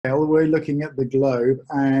We're looking at the globe,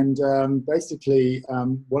 and basically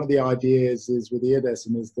one of the ideas is with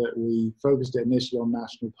EODESM is that we focused it initially on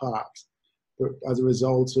national parks, but as a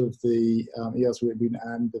result of the EOS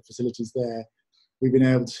and the facilities there, we've been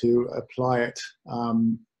able to apply it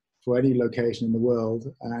for any location in the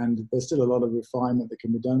world, and there's still a lot of refinement that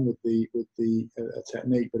can be done with the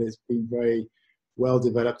technique, but it's been very well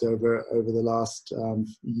developed over the last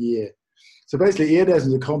year. So basically, EODESM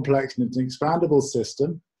is a complex and it's an expandable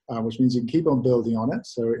system, which means you can keep on building on it.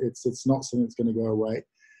 So it's not something that's going to go away.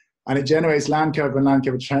 And it generates land cover and land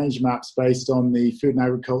cover change maps based on the Food and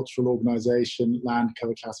Agricultural Organization land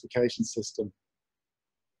cover classification system.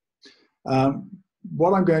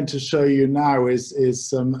 What I'm going to show you now is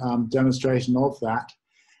some demonstration of that.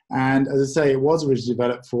 And as I say, it was originally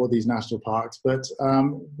developed for these national parks, but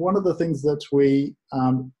one of the things that we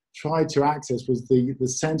tried to access was the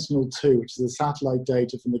Sentinel-2, which is the satellite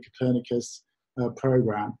data from the Copernicus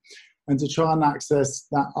program, and to try and access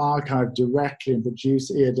that archive directly and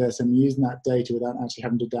produce EODESM using that data without actually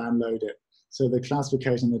having to download it. So the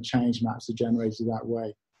classification and the change maps are generated that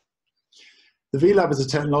way. The VLab is a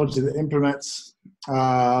technology that implements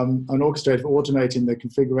an orchestrator for automating the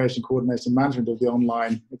configuration, coordination, and management of the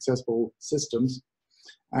online accessible systems.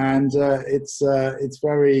 And it's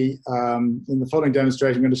very, in the following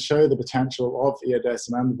demonstration, I'm going to show the potential of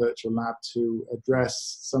EODESM and the virtual lab to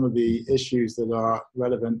address some of the issues that are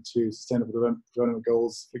relevant to sustainable development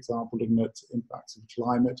goals, for example, looking at impacts of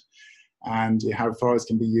climate and how forests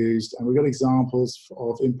can be used. And we've got examples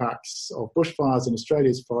of impacts of bushfires in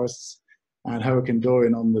Australia's forests and Hurricane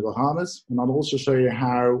Dorian on the Bahamas. And I'll also show you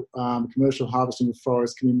how commercial harvesting of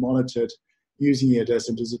forests can be monitored using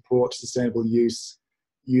EODESM to support sustainable use,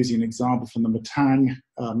 using an example from the Matang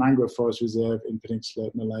Mangrove Forest Reserve in Peninsular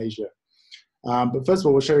Malaysia. But first of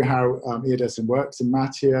all, we'll show you how EODESM works, and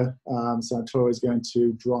Mattia Santoro is going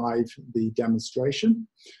to drive the demonstration.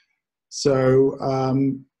 So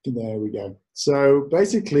there we go. So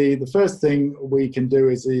basically, the first thing we can do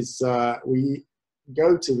is we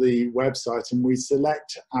go to the website and we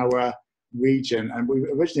select our region. And we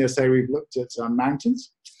originally, I say, we've looked at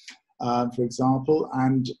mountains, for example,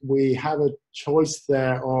 and we have a choice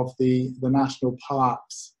there of the national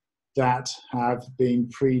parks that have been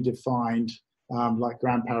predefined, like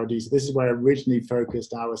Grand Paradiso. This is where originally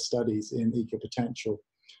focused our studies in Ecopotential.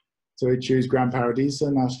 So we choose Grand Paradiso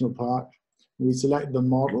National Park. We select the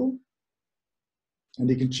model, and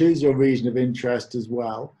you can choose your region of interest as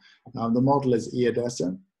well. The model is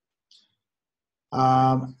EODESM.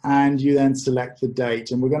 And you then select the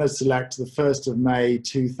date, and we're going to select the 1st of May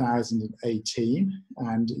 2018,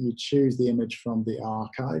 and you choose the image from the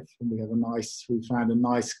archive, and we found a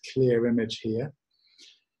nice clear image here.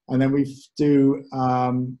 And then we do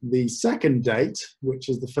the second date, which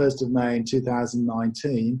is the 1st of May in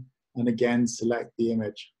 2019, and again select the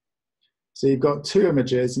image. So you've got two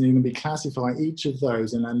images, and you're going to be classifying each of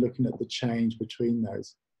those and then looking at the change between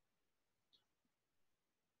those.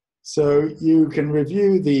 So you can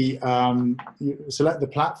review the, you select the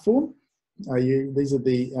platform. These are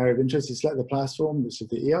the area of interest. You select the platform, which is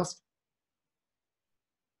the EOSC.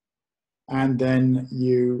 And then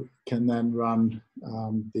you can then run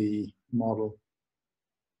the model.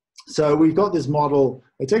 So we've got this model.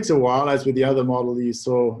 It takes a while, as with the other model you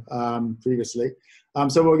saw previously.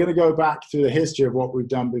 So we're going to go back through the history of what we've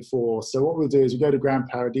done before. So what we'll do is we go to Grand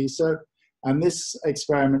Paradiso. And this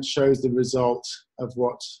experiment shows the result of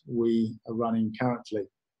what we are running currently.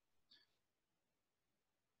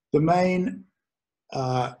 The main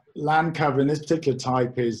land cover in this particular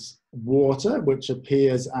type is water, which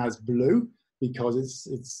appears as blue because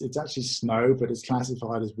it's actually snow, but it's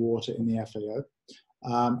classified as water in the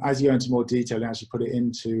FAO. As you go into more detail, you actually put it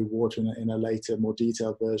into water in a later, more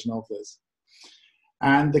detailed version of this.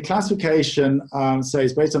 And the classification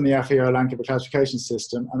is based on the FAO land cover classification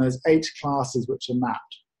system, and there's 8 classes which are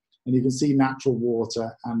mapped. And you can see natural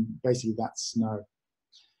water, and basically that's snow.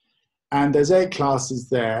 And there's 8 classes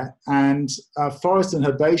there, and forest and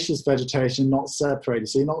herbaceous vegetation not separated.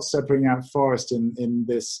 So you're not separating out forest in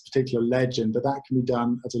this particular legend, but that can be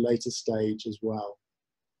done at a later stage as well.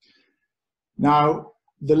 Now,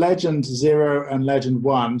 the legend 0 and legend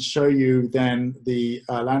 1 show you then the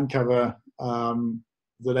land cover,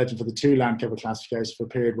 the legend for the 2 land cover classifications for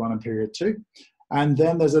period 1 and period 2. And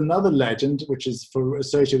then there's another legend, which is for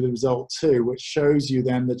associated with result 2, which shows you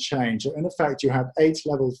then the change. So in effect, you have 8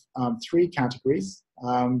 level 3 categories,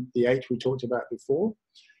 the 8 we talked about before,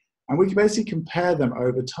 and we can basically compare them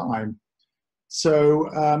over time. So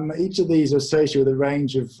each of these are associated with a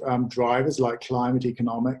range of drivers like climate,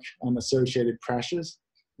 economic, and associated pressures,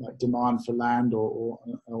 like demand for land or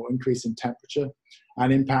increase in temperature.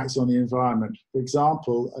 and impacts on the environment. For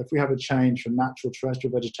example, if we have a change from natural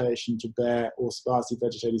terrestrial vegetation to bare or sparsely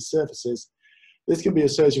vegetated surfaces, this can be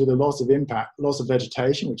associated with a loss of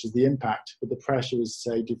vegetation, which is the impact, but the pressure is,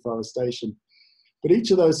 say, deforestation. But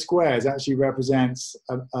each of those squares actually represents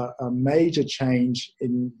a major change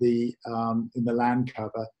in the land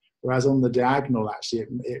cover, whereas on the diagonal, actually,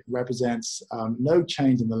 it represents no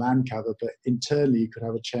change in the land cover, but internally you could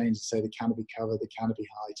have a change, say, the canopy cover, the canopy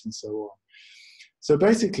height, and so on. So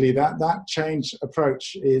basically, that change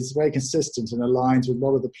approach is very consistent and aligns with a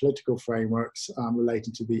lot of the political frameworks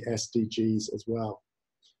relating to the SDGs as well.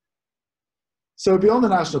 So beyond the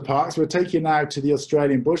national parks, we're taking now to the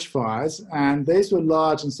Australian bushfires, and these were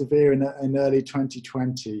large and severe in early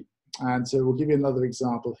 2020. And so we'll give you another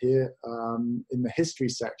example here in the history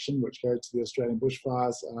section, which goes to the Australian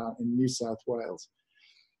bushfires in New South Wales.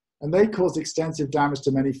 And they caused extensive damage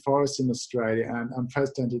to many forests in Australia and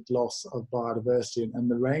unprecedented loss of biodiversity. And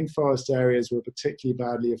the rainforest areas were particularly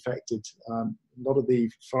badly affected. A lot of the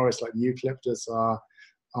forests, like the eucalyptus,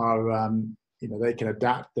 they can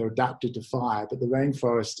adapt, they're adapted to fire, but the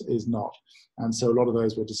rainforest is not. And so a lot of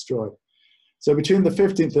those were destroyed. So between the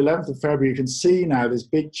 15th and 11th of February, you can see now this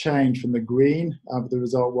big change from the green of the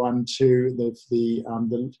result one to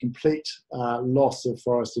the complete loss of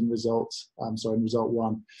forest in result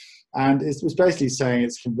one. And it was basically saying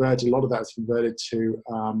it's converted, a lot of that's converted to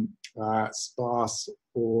sparse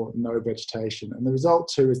or no vegetation. And the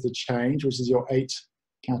result two is the change, which is your 8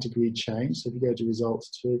 category change. So if you go to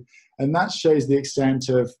results 2, and that shows the extent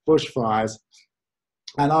of bushfires.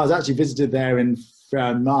 And I was actually visited there in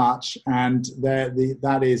March, and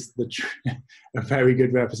that is a very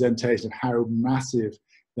good representation of how massive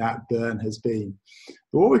that burn has been.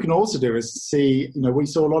 But what we can also do is see, we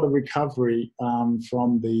saw a lot of recovery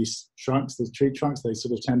from these trunks, the tree trunks. They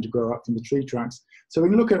sort of tend to grow up from the tree trunks. So we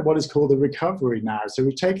can look at what is called the recovery now. So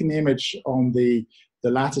we've taken the image on the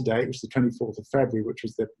latter date, which is the 24th of February, which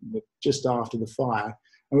was just after the fire.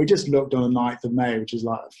 And we just looked on the 9th of May, which is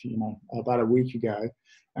like, about a week ago.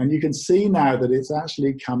 And you can see now that it's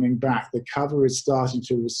actually coming back. The cover is starting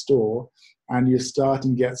to restore, and you're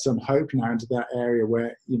starting to get some hope now into that area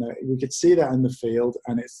where, we could see that in the field,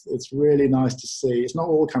 and it's really nice to see. It's not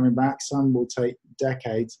all coming back. Some will take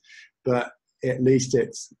decades, but at least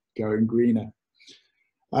it's going greener.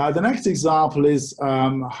 The next example is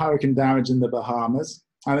hurricane damage in the Bahamas.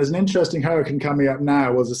 And there's an interesting hurricane coming up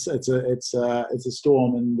now. It's a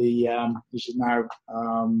storm in which is now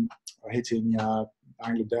hitting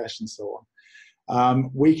Bangladesh and so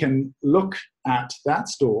on. We can look at that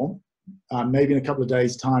storm maybe in a couple of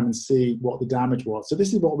days' time and see what the damage was. So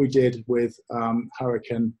this is what we did with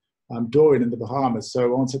Hurricane Dorian in the Bahamas.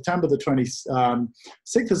 So on September the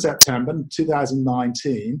 6th of September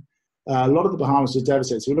 2019, a lot of the Bahamas was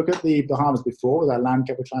devastated. So we look at the Bahamas before with our land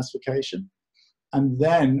cover classification, and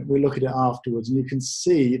then we look at it afterwards, and you can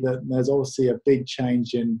see that there's obviously a big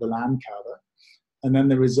change in the land cover. And then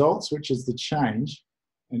the results, which is the change,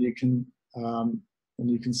 and you can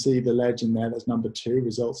see the legend there, that's number 2,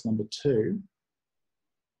 results number 2.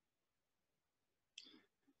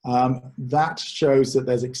 That shows that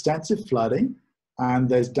there's extensive flooding and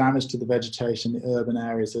there's damage to the vegetation in the urban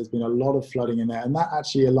areas. There's been a lot of flooding in there, and that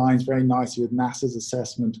actually aligns very nicely with NASA's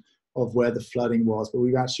assessment of where the flooding was. But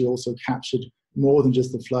we've actually also captured more than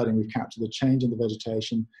just the flooding. We've captured the change in the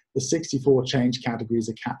vegetation. The 64 change categories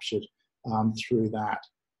are captured through that.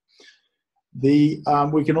 We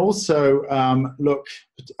can also look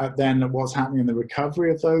at then what's happening in the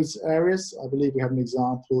recovery of those areas. I believe we have an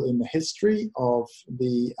example in the history of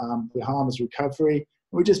the Bahamas recovery.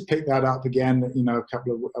 We just picked that up again,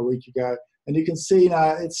 a week ago, and you can see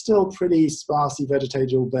now it's still pretty sparsely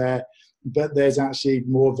vegetated there, but there's actually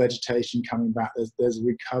more vegetation coming back. There's a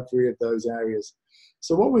recovery of those areas.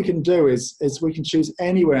 So what we can do is we can choose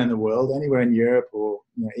anywhere in the world, anywhere in Europe or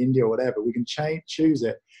India or whatever. We can choose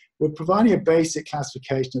it. We're providing a basic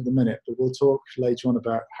classification at the minute, but we'll talk later on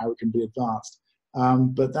about how it can be advanced.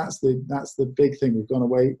 But that's the big thing. We've gone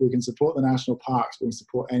away. We can support the national parks. We can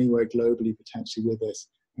support anywhere globally potentially with this.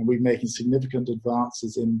 And we're making significant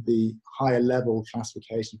advances in the higher level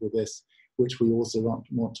classification with this, which we also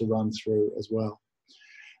want to run through as well.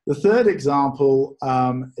 The third example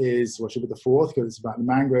is, what should be the fourth, because it's about the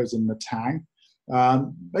mangroves in Matang.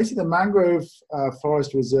 Basically, the mangrove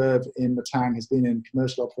forest reserve in Matang has been in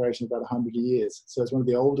commercial operation about 100 years. So it's one of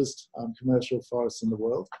the oldest commercial forests in the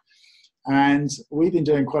world. And we've been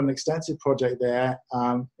doing quite an extensive project there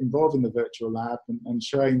involving the virtual lab and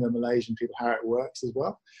showing the Malaysian people how it works as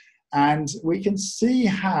well. And we can see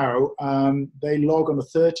how they log on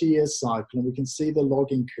a 30-year cycle, and we can see the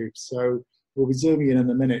logging coops. So we'll be zooming in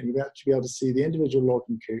a minute. You'll actually be able to see the individual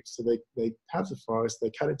logging coops. So they have the forest,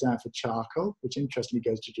 they cut it down for charcoal, which interestingly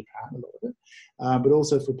goes to Japan, a lot of it, but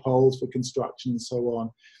also for poles, for construction and so on.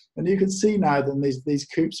 And you can see now that these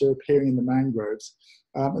coops are appearing in the mangroves,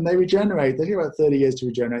 and they regenerate. They take about 30 years to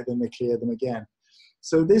regenerate, then they clear them again.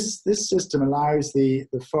 So this system allows the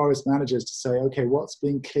forest managers to say, okay, what's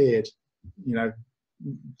being cleared, you know,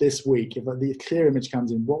 this week. If the clear image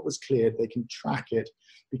comes in, what was cleared, they can track it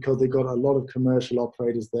because they've got a lot of commercial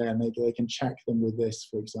operators there, and they can check them with this,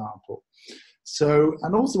 for example. So,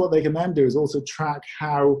 and also what they can then do is also track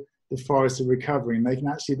how the forests are recovering. They can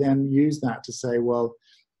actually then use that to say, well,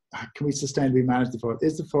 can we sustainably manage the forest?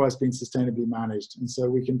 Is the forest being sustainably managed? And so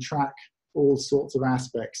we can track all sorts of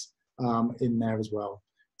aspects in there as well.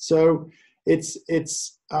 So it's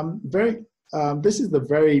very, this is the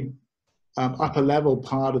very upper level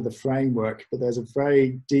part of the framework, but there's a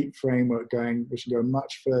very deep framework going, which can go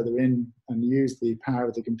much further in and use the power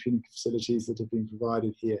of the computing facilities that have been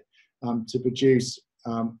provided here to produce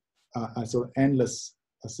a sort of endless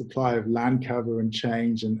supply of land cover and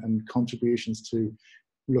change and contributions to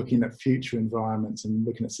looking at future environments and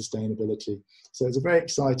looking at sustainability. So it's a very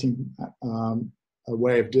exciting a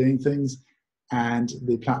way of doing things, and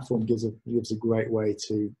the platform gives a great way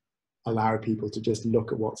to allow people to just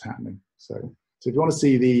look at what's happening. So if you want to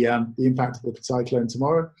see the impact of the cyclone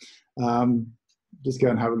tomorrow, just go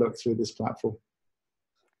and have a look through this platform.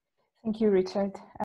 Thank you, Richard.